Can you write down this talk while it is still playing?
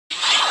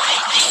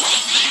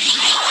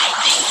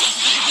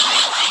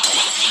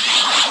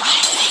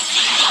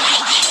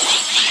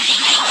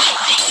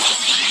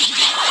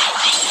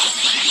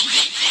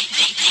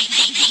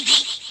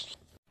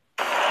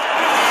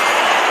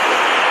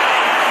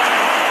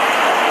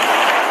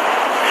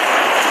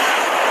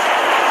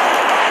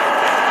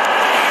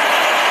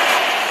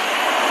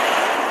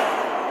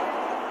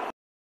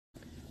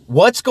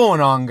What's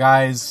going on,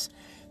 guys?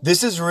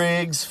 This is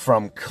Riggs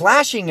from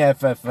Clashing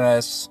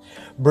FFS,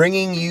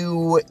 bringing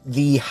you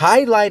the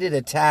highlighted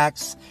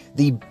attacks,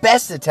 the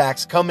best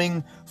attacks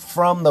coming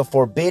from the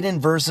Forbidden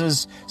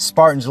versus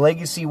Spartan's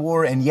Legacy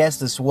War. And yes,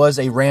 this was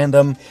a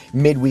random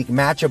midweek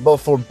matchup, but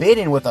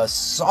Forbidden with a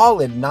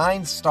solid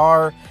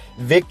 9-star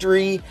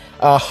victory.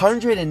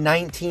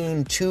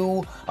 119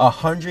 to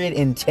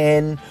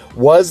 110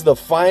 was the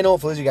final.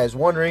 For those of you guys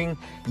wondering,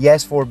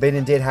 yes,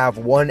 Forbidden did have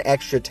one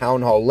extra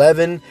Town Hall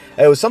 11.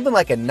 It was something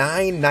like a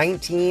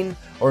 9-19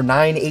 or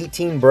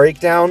 9-18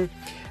 breakdown.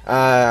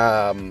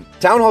 Town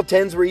Hall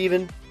 10s were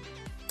even,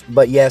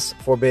 but yes,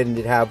 Forbidden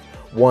did have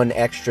one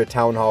extra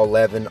Town Hall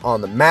 11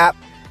 on the map.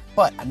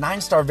 But a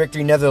 9-star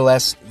victory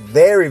nevertheless.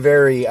 Very,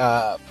 very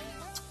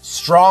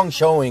strong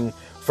showing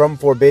from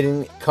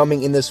Forbidden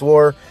coming in this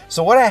war.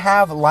 So what I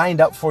have lined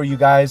up for you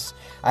guys,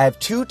 I have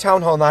 2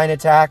 Town Hall 9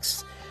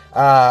 attacks,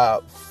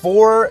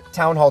 4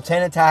 Town Hall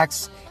 10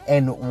 attacks,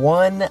 and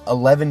 1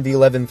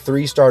 11v11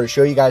 3-star to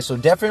show you guys. So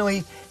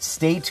definitely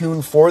stay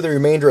tuned for the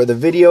remainder of the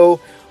video.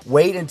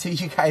 Wait until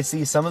you guys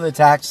see some of the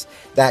attacks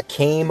that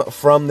came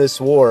from this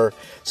war.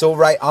 So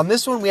right on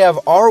this one, we have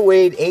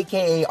R-Wade,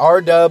 aka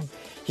R-Dub.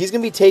 He's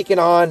going to be taking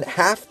on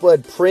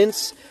Half-Blood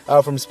Prince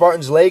from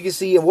Spartan's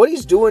Legacy. And what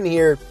he's doing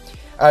here,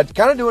 kind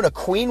of doing a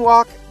queen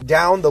walk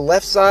down the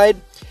left side.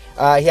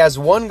 He has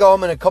 1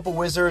 golem and a couple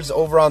wizards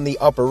over on the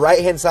upper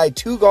right-hand side.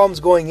 2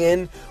 golems going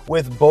in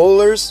with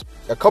bowlers,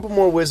 a couple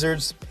more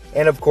wizards,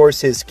 and of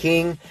course his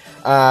king.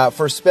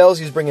 For spells,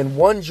 he's bringing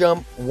 1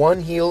 jump,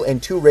 1 heal,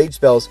 and 2 rage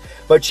spells.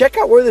 But check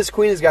out where this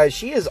queen is, guys.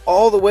 She is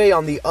all the way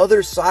on the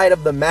other side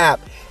of the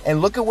map.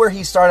 And look at where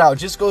he started out. It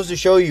just goes to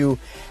show you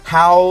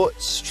how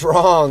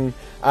strong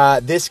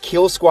this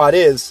kill squad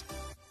is.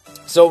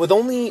 So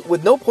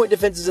with no point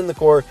defenses in the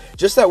core,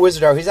 just that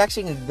wizard hour, he's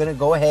actually going to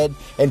go ahead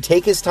and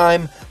take his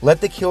time,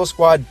 let the kill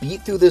squad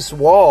beat through this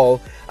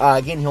wall.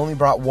 Again, he only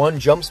brought 1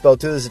 jump spell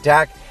to this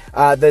attack.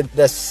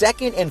 The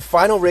second and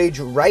final rage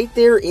right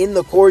there in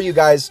the core, you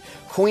guys.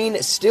 Queen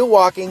still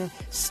walking,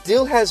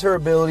 still has her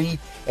ability,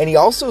 and he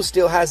also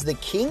still has the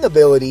king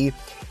ability,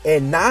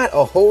 and not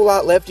a whole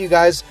lot left, you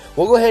guys.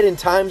 We'll go ahead and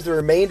times the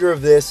remainder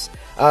of this.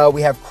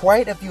 We have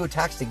quite a few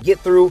attacks to get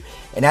through,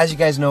 and as you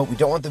guys know, we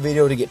don't want the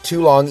video to get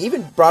too long.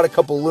 Even brought a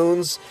couple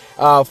loons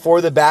for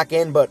the back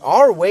end, but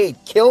R-Wade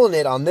killing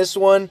it on this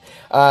one.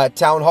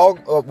 Town Hall,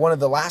 one of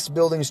the last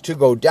buildings to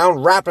go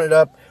down, wrapping it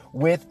up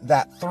with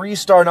that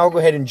 3-star. And I'll go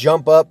ahead and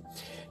jump up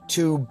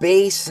to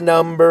base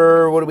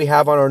number, what do we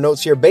have on our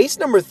notes here? Base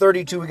number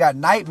 32, we got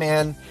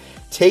Nightman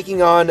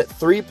taking on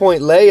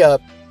 3-point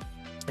layup.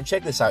 And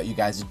check this out, you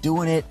guys,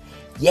 doing it.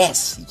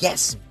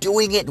 Yes,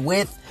 doing it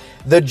with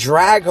the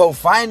DragHo.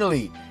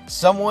 Finally,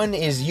 someone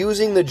is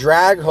using the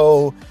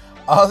DragHo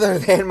other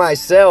than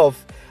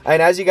myself.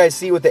 And as you guys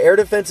see, with the air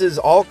defenses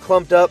all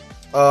clumped up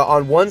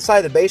on one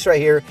side of the base right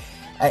here,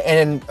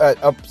 and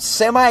a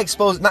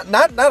semi-exposed,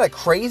 not a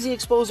crazy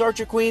exposed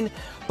Archer Queen,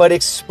 but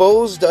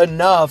exposed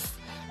enough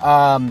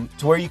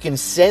to where you can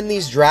send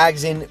these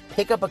drags in,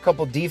 pick up a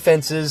couple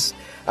defenses,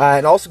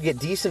 and also get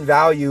decent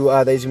value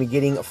that he's going to be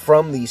getting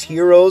from these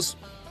heroes.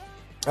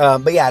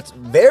 But yeah, it's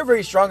very,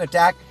 very strong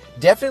attack.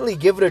 Definitely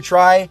give it a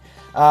try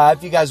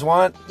if you guys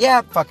want.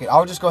 Yeah, fuck it.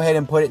 I'll just go ahead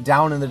and put it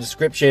down in the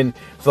description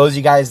for those of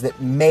you guys that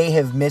may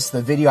have missed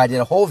the video. I did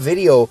a whole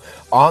video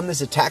on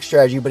this attack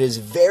strategy, but it's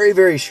very,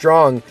 very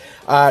strong.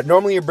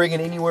 Normally you're bringing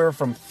anywhere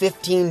from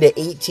 15 to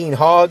 18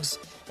 hogs,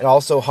 and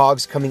also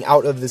hogs coming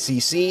out of the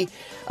CC.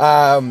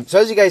 So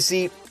as you guys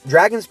see,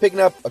 Dragon's picking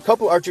up a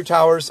couple archer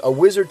towers, a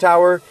wizard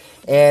tower,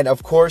 and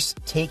of course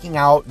taking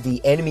out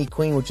the enemy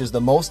queen, which is the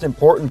most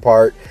important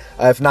part.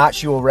 If not,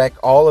 she will wreck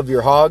all of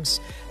your hogs.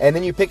 And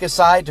then you pick a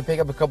side to pick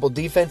up a couple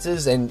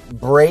defenses and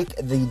break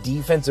the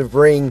defensive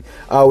ring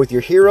with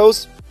your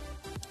heroes.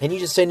 And you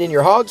just send in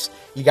your hogs.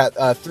 You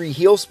got 3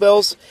 heal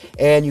spells,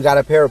 and you got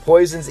a pair of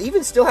poisons.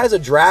 Even still has a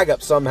drag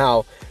up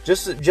somehow.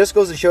 Just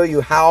goes to show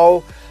you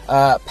how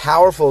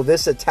powerful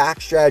this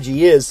attack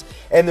strategy is.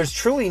 And there's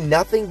truly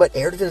nothing but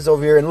air defense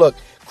over here. And look,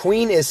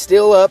 Queen is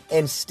still up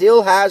and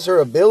still has her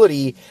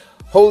ability.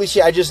 Holy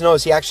shit, I just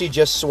noticed he actually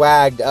just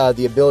swagged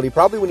the ability,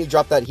 probably when he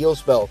dropped that heal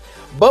spell.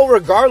 But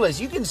regardless,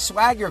 you can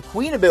swag your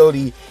Queen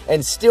ability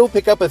and still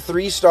pick up a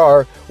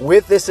 3-star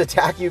with this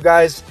attack, you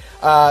guys.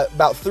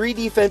 About 3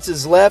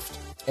 defenses left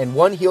and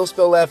 1 heal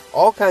spell left.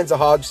 All kinds of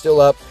hogs still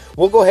up.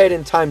 We'll go ahead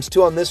and times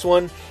 2 on this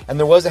one. And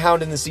there was a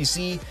hound in the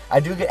CC. I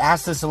do get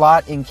asked this a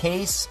lot in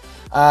case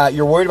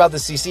you're worried about the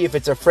CC, if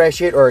it's a fresh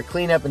hit or a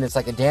cleanup and it's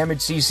like a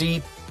damaged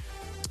CC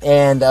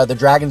and the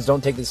dragons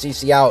don't take the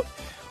CC out.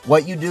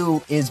 What you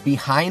do is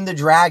behind the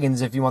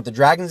dragons, if you want the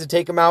dragons to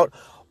take them out,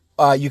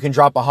 you can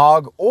drop a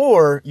hog,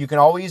 or you can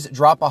always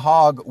drop a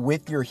hog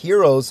with your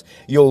heroes.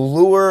 You'll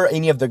lure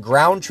any of the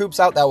ground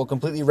troops out that will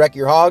completely wreck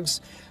your hogs.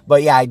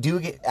 But yeah, I do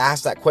get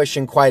asked that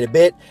question quite a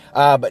bit.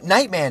 But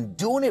Nightman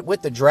doing it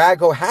with the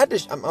DragHo.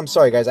 I'm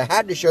sorry, guys. I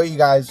had to show you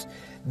guys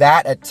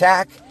that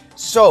attack.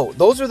 So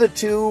those are the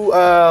 2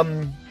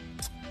 Town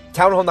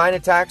Hall 9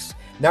 attacks.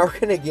 Now we're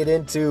going to get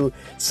into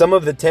some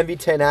of the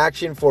 10v10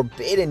 action.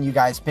 Forbidden, you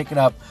guys, picking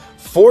up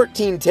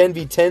 14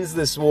 10v10s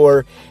this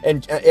war,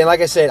 and like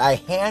I said, I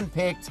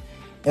handpicked,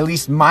 at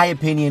least my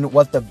opinion,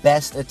 what the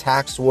best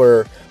attacks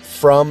were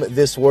from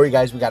this war, you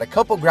guys. We got a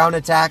couple ground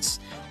attacks,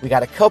 we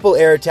got a couple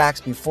air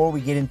attacks before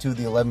we get into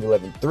the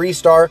 11v11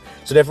 3-star,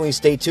 so definitely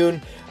stay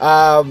tuned.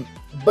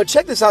 But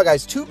check this out,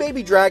 guys. 2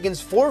 baby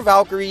dragons, 4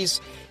 Valkyries,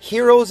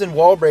 heroes, and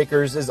wall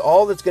breakers is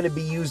all that's going to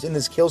be used in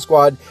this kill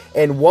squad,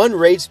 and 1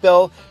 raid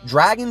spell.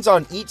 Dragons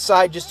on each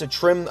side just to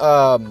trim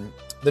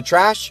the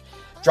trash,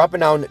 dropping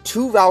down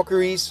 2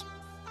 Valkyries,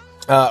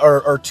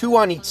 or 2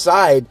 on each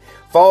side,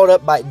 followed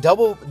up by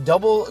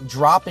double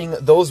dropping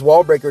those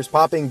wall breakers,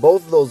 popping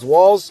both of those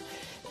walls,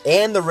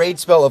 and the raid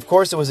spell. Of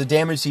course, it was a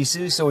damage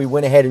CC, so we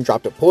went ahead and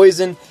dropped a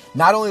poison,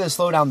 not only to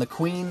slow down the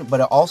queen, but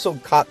it also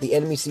caught the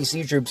enemy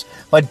CC troops.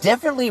 But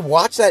definitely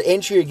watch that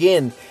entry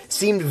again.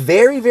 Seemed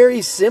very,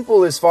 very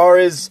simple as far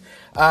as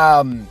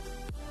I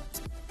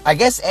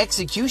guess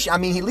execution. I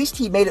mean, at least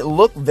he made it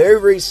look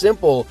very, very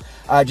simple.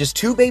 Just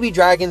 2 baby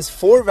dragons,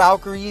 4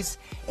 Valkyries,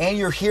 and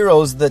your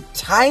heroes, the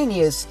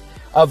tiniest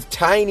of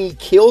tiny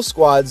kill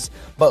squads.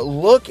 But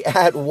look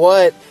at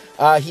what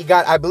he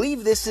got. I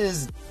believe this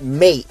is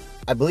mate.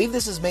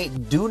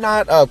 Do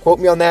not quote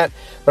me on that,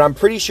 but I'm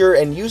pretty sure.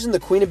 And using the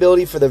queen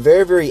ability for the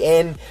very, very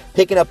end,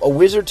 picking up a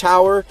wizard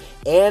tower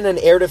and an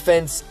air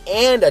defense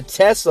and a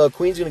Tesla.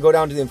 Queen's going to go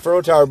down to the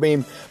Inferno Tower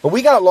beam. But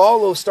we got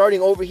Lalo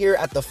starting over here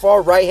at the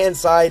far right-hand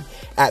side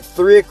at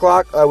 3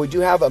 o'clock. We do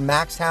have a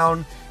Max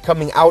Hound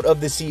coming out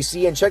of the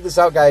CC. And check this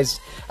out, guys.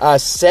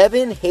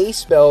 7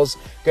 haste spells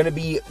going to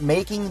be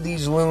making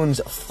these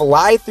loons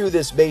fly through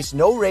this base.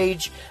 No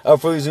rage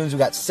for these loons. We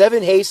got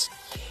 7 haste.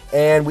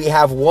 And we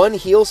have 1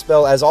 heal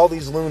spell, as all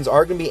these loons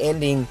are going to be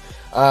ending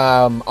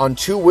on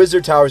 2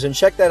 wizard towers. And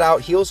check that out.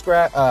 Heal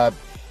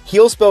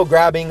spell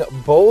grabbing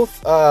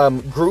both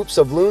groups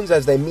of loons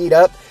as they meet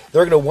up.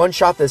 They're going to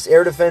one-shot this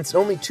air defense.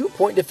 And only 2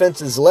 point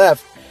defenses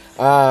left.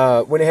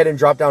 Went ahead and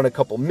dropped down a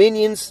couple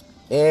minions.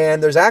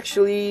 And there's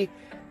actually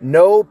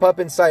no pup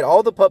in sight.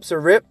 All the pups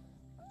are ripped,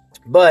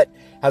 but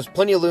has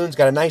plenty of loons.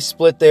 Got a nice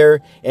split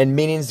there and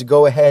minions to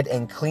go ahead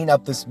and clean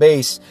up this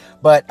base.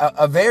 But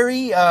a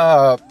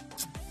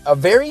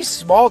very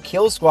small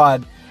kill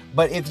squad,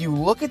 but if you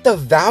look at the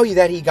value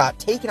that he got,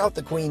 taking out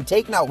the queen,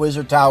 taking out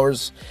wizard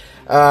towers,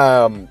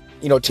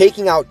 you know,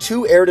 taking out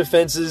 2 air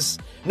defenses.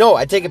 No,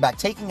 I take it back.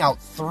 Taking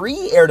out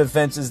 3 air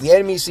defenses, the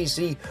enemy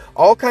CC,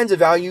 all kinds of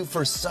value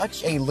for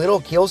such a little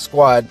kill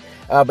squad.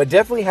 But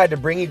definitely had to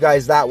bring you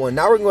guys that one.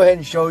 Now we're going to go ahead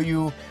and show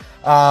you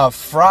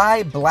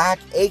Fry Black,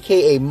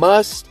 aka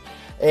Must,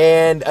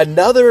 and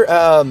another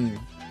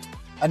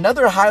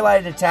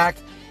highlighted attack.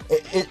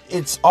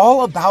 It's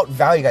all about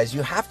value, guys.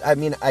 You have to, I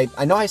mean,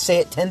 I know I say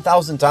it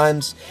 10,000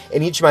 times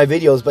in each of my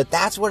videos, but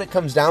that's what it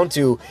comes down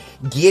to.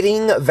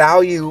 Getting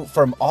value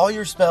from all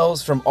your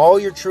spells, from all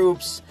your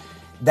troops.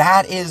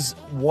 That is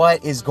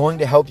what is going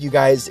to help you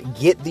guys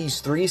get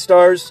these 3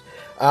 stars.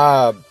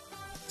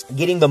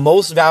 Getting the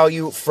most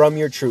value from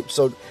your troops.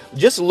 So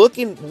just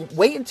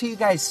wait until you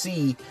guys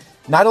see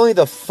not only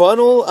the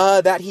funnel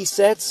that he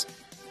sets,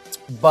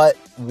 but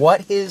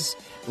what his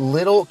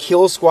little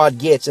kill squad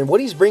gets. And what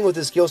he's bringing with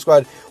this kill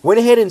squad, went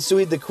ahead and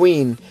suited the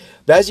queen.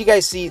 But as you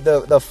guys see,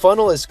 the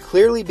funnel is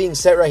clearly being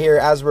set right here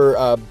as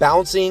we're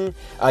bouncing,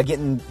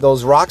 getting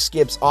those rock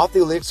skips off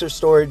the elixir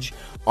storage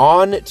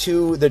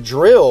onto the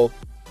drill.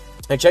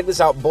 And check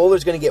this out,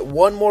 Bowler's going to get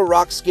 1 more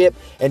rock skip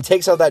and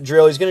takes out that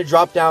drill. He's going to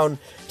drop down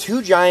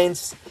 2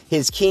 giants.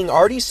 His king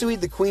already suited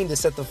the queen to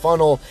set the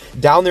funnel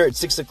down there at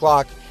 6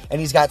 o'clock.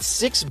 And he's got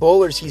 6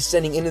 bowlers he's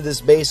sending into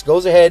this base.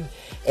 Goes ahead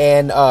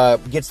and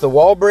gets the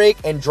wall break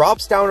and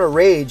drops down a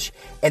rage.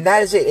 And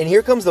that is it. And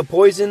here comes the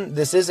poison.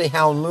 This is a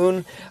Hound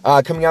Loon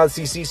coming out of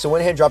the CC. So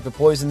went ahead and dropped the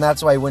poison.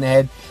 That's why he went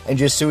ahead and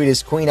just suited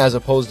his queen as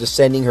opposed to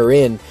sending her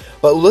in.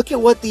 But look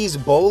at what these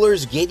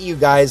bowlers get you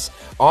guys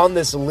on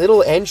this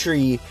little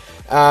entry.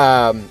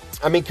 I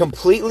mean,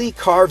 completely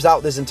carves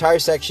out this entire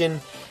section.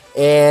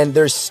 And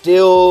there's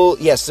still,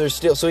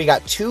 so he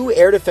got 2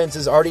 air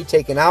defenses already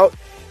taken out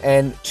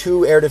and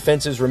 2 air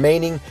defenses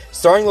remaining.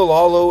 Starting the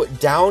Lalo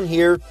down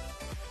here,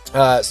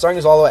 starting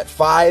his Lalo at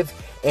 5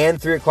 and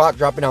 3 o'clock,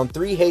 dropping down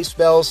 3 haste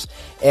spells.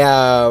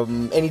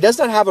 And he does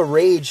not have a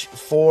rage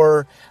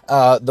for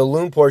the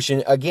loon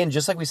portion. Again,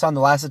 just like we saw in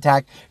the last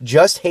attack,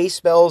 just haste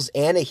spells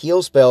and a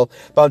heal spell.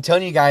 But I'm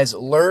telling you guys,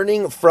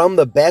 learning from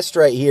the best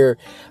right here,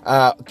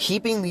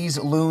 keeping these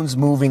loons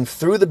moving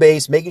through the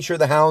base, making sure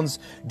the hounds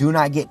do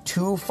not get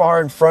too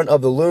far in front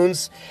of the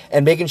loons,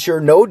 and making sure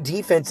no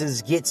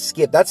defenses get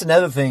skipped. That's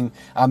another thing,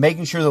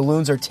 making sure the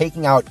loons are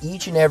taking out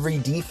each and every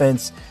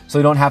defense so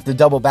they don't have to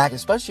double back,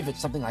 especially if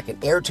it's something like an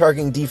air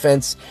targeting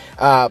defense.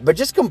 But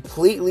just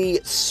completely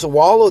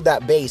swallowed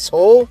that base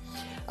whole.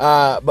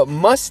 But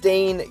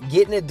Mustaine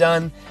getting it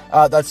done.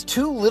 That's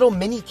 2 little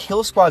mini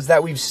kill squads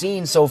that we've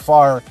seen so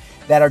far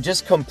that are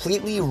just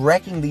completely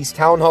wrecking these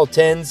Town Hall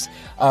 10s,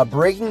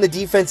 breaking the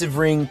defensive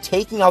ring,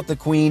 taking out the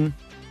queen.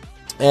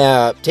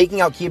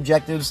 taking out key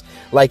objectives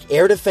like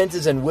air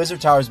defenses and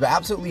wizard towers, but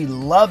absolutely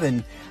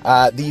loving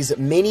these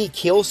mini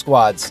kill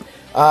squads.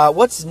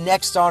 What's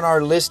next on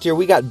our list here?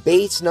 We got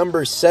base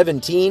number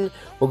 17.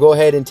 We'll go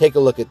ahead and take a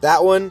look at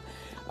that one.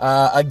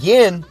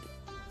 Again,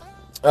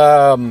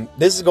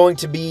 this is going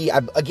to be,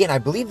 again, I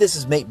believe this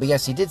is mate, but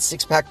yes, he did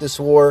 6-pack this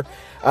war.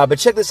 But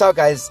check this out,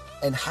 guys,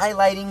 and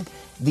highlighting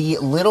the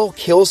little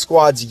kill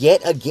squads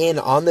yet again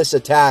on this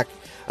attack.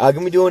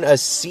 Gonna be doing a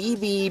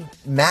CB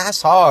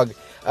mass hog.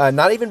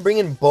 Not even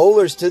bringing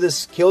bowlers to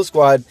this kill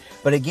squad,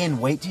 but again,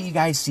 wait till you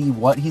guys see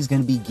what he's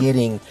going to be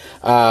getting,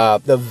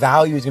 the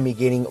value he's going to be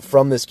getting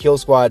from this kill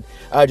squad.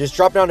 Just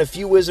drop down a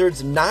few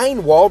wizards,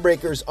 9 wall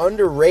breakers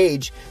under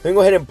rage. Then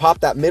go ahead and pop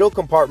that middle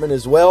compartment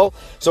as well.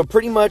 So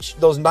pretty much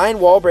those 9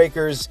 wall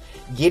breakers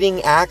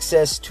getting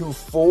access to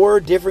 4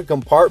 different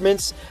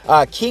compartments.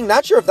 King,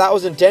 not sure if that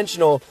was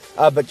intentional,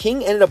 but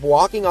King ended up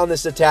walking on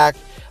this attack.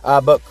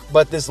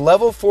 But this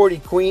level 40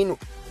 queen,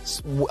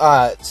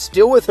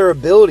 still with her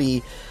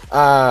ability,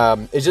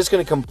 is just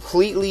going to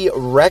completely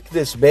wreck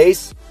this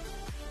base.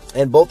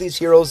 And both these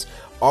heroes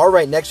are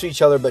right next to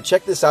each other. But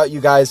check this out, you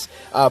guys.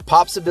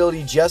 Pop's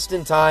ability just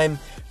in time.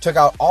 Took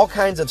out all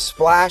kinds of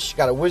splash.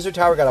 Got a wizard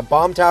tower, got a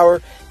bomb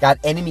tower, got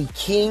enemy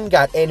king,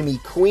 got enemy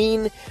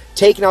queen,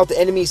 taking out the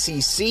enemy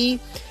CC.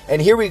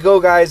 And here we go,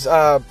 guys.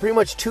 Pretty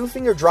much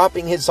 2-finger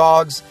dropping his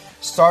hogs,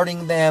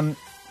 starting them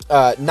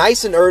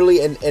nice and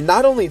early. And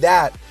not only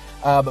that,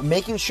 but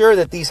making sure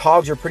that these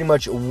hogs are pretty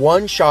much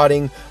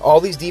one-shotting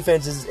all these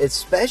defenses,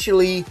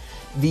 especially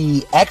the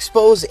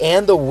expos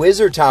and the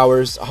wizard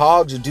towers.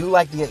 Hogs do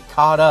like to get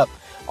caught up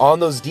on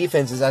those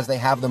defenses as they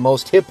have the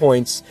most hit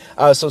points.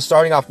 So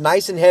starting off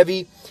nice and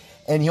heavy.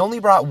 And he only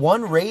brought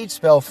 1 rage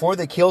spell for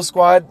the kill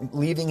squad,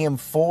 leaving him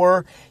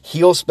 4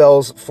 heal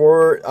spells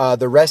for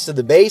the rest of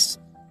the base.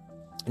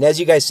 And as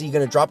you guys see, you're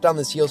going to drop down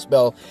this heal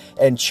spell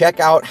and check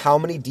out how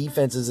many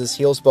defenses this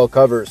heal spell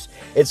covers.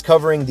 It's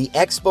covering the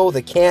expo,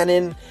 the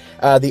cannon,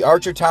 the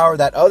archer tower,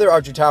 that other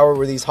archer tower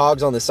where these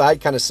hogs on the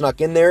side kind of snuck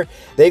in there.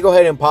 They go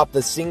ahead and pop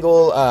the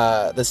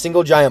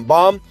single giant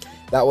bomb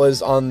that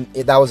was on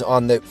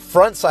the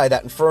front side,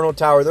 that inferno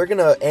tower. They're going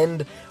to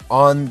end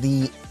on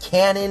the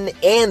cannon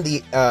and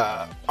the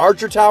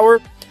archer tower,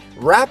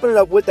 wrapping it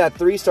up with that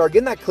 3-star,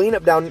 getting that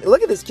cleanup down.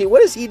 Look at this kid.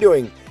 What is he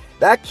doing?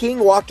 That king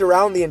walked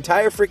around the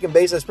entire freaking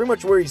base. That's pretty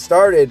much where he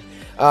started.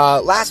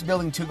 Last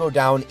building to go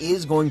down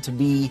is going to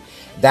be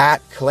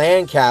that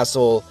clan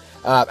castle.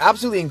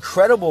 Absolutely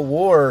incredible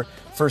war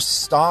for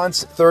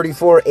Stance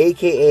 34,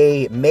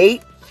 aka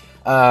Mate.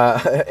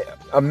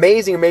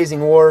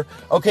 Amazing war.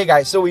 Okay,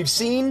 guys, so we've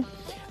seen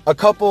a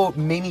couple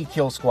mini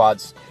kill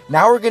squads.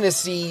 Now we're going to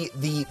see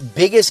the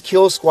biggest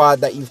kill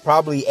squad that you've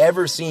probably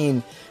ever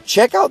seen.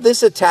 Check out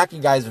this attack,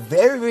 you guys.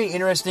 Very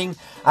interesting.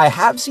 I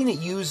have seen it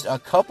used a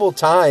couple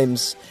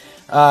times,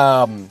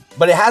 but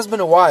it has been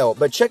a while.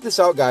 But check this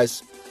out,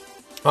 guys.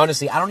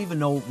 Honestly, I don't even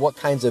know what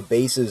kinds of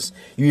bases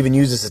you even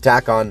use this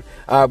attack on.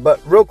 But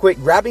real quick,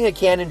 grabbing a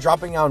cannon,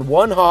 dropping on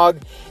 1 hog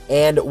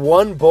and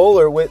 1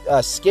 bowler with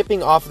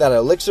skipping off that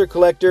elixir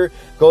collector,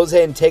 goes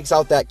ahead and takes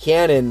out that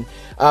cannon.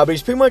 But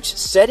he's pretty much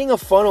setting a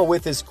funnel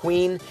with his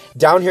queen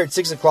down here at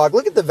 6 o'clock.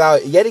 Look at the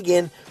value. Yet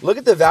again, look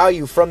at the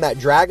value from that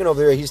dragon over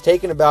there. He's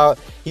taken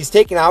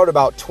out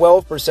about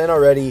 12%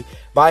 already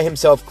by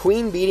himself.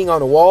 Queen beating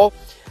on a wall.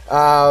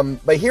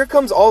 But here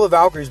comes all the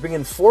Valkyries,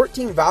 bringing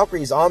 14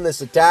 Valkyries on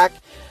this attack.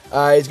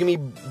 He's going to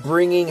be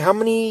bringing, how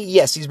many?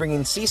 Yes, he's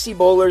bringing CC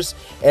bowlers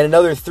and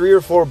another 3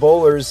 or 4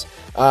 bowlers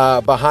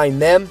behind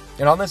them.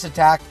 And on this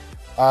attack,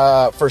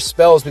 for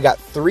spells, we got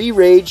 3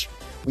 rage,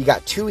 we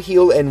got 2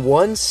 heal, and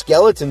 1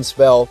 skeleton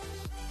spell.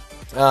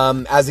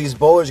 As these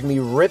bowlers are going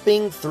to be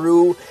ripping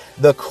through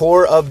the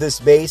core of this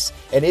base.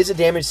 And is a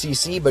damage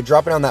CC, but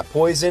dropping on that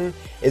poison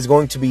is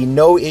going to be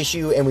no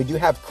issue. And we do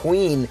have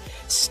Queen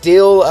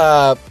still,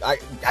 I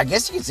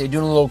guess you could say,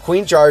 doing a little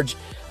queen charge.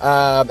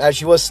 As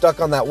she was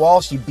stuck on that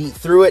wall, she beat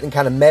through it and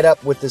kind of met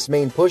up with this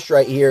main push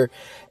right here.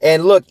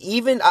 And look,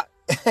 even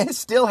it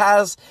still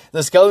has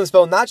the skeleton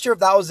spell. Not sure if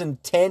that was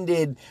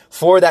intended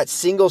for that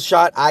single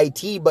shot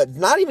IT, but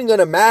not even going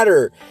to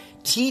matter.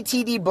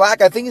 TTD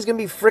Black, I think he's going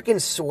to be freaking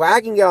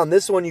swagging out on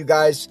this one, you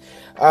guys.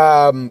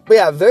 But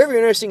yeah, very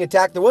interesting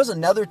attack. There was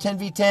another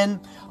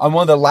 10v10 on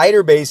one of the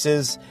lighter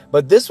bases,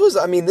 but this was,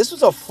 I mean, this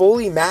was a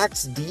fully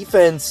maxed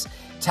defense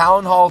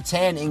Town Hall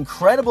 10.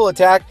 Incredible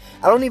attack.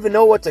 I don't even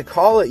know what to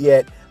call it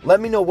yet. Let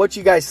me know what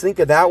you guys think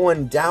of that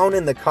one down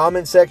in the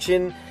comment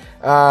section.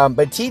 But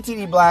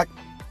TTD Black,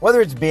 whether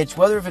it's bitch,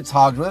 whether if it's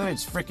hogs, whether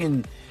it's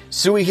freaking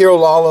Sui Hero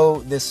Lalo,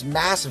 this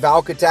mass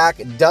Valk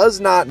attack does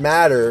not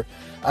matter.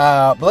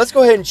 But let's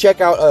go ahead and check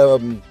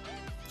out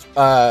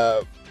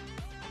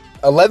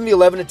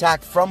 11v11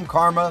 attack from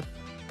Karma.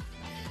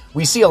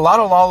 We see a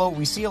lot of Lalo.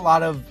 We see a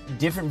lot of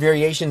different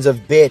variations of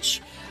bitch.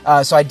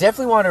 So I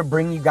definitely want to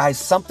bring you guys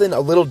something a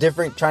little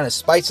different, trying to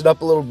spice it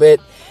up a little bit,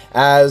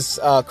 as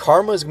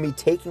Karma is going to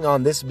be taking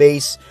on this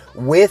base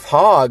with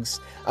hogs.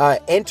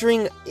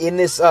 Entering in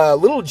this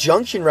little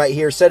junction right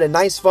here, set a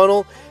nice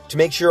funnel to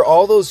make sure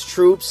all those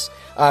troops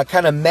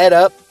kind of met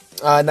up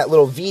and that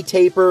little V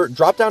taper,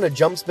 drop down a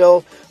jump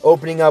spell,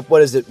 opening up,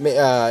 what is it,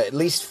 at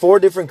least 4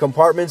 different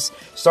compartments,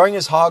 starting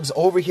his hogs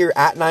over here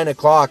at 9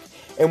 o'clock.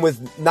 And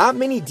with not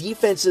many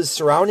defenses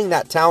surrounding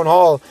that town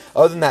hall,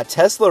 other than that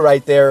Tesla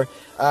right there,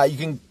 you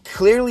can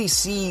clearly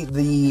see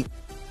the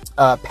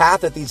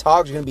path that these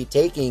hogs are going to be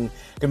taking.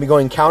 Going to be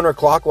going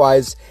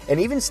counterclockwise, and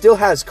even still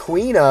has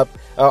Queen up.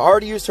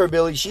 Already used her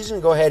ability. She's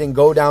going to go ahead and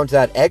go down to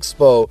that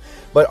Expo,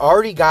 but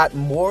already got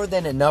more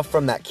than enough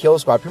from that kill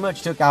squad. Pretty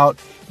much took out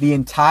the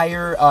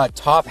entire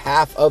top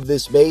half of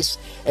this base,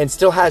 and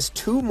still has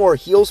 2 more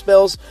heal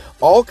spells.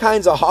 All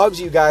kinds of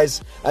hogs, you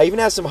guys. Even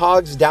has some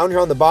hogs down here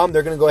on the bottom.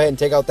 They're going to go ahead and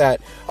take out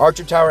that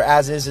Archer Tower,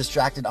 as is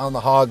distracted on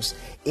the hogs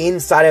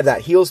inside of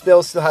that heal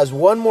spell. Still has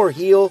 1 more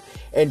heal,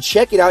 and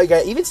check it out, you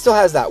guys. Even still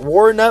has that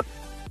Warren up.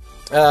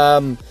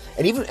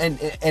 And even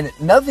and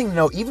another thing to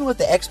note, even with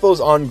the Expos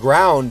on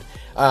ground,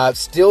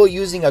 still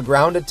using a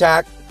ground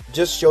attack,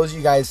 just shows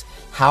you guys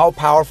how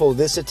powerful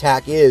this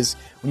attack is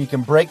when you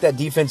can break that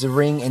defensive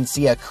ring and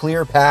see a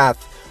clear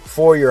path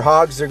for your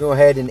hogs. They're going to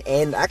go ahead and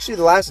end. Actually,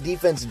 the last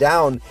defense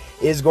down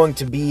is going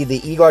to be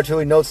the Eagle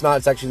Artillery. No, it's not.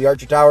 It's actually the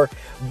Archer Tower,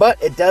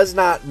 but it does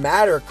not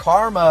matter.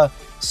 Karma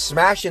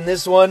smashing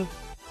this one,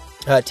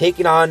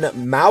 taking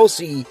on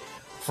Mousy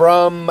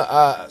from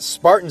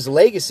Spartan's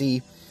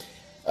Legacy.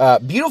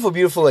 Beautiful,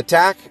 beautiful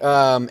attack,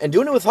 and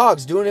doing it with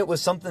hogs, doing it with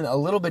something a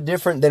little bit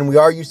different than we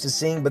are used to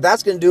seeing, but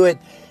that's going to do it.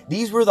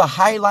 These were the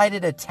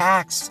highlighted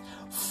attacks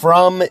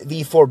from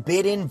the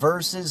Forbidden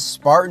versus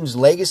Spartans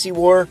Legacy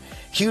War.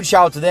 Huge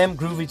shout out to them,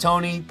 Groovy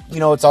Tony, you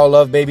know it's all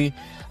love, baby.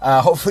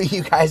 Hopefully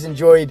you guys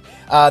enjoyed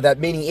that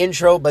mini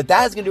intro, but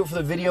that is going to do it for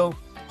the video.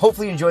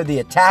 Hopefully you enjoyed the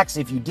attacks.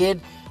 If you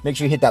did, make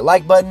sure you hit that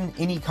like button.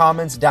 Any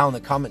comments down in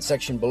the comment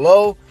section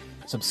below.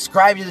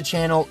 Subscribe to the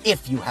channel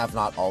if you have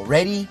not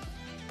already.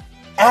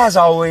 As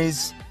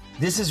always,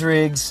 this is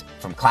Riggs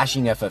from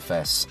Clashing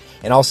FFS,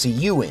 and I'll see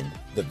you in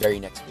the very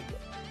next video.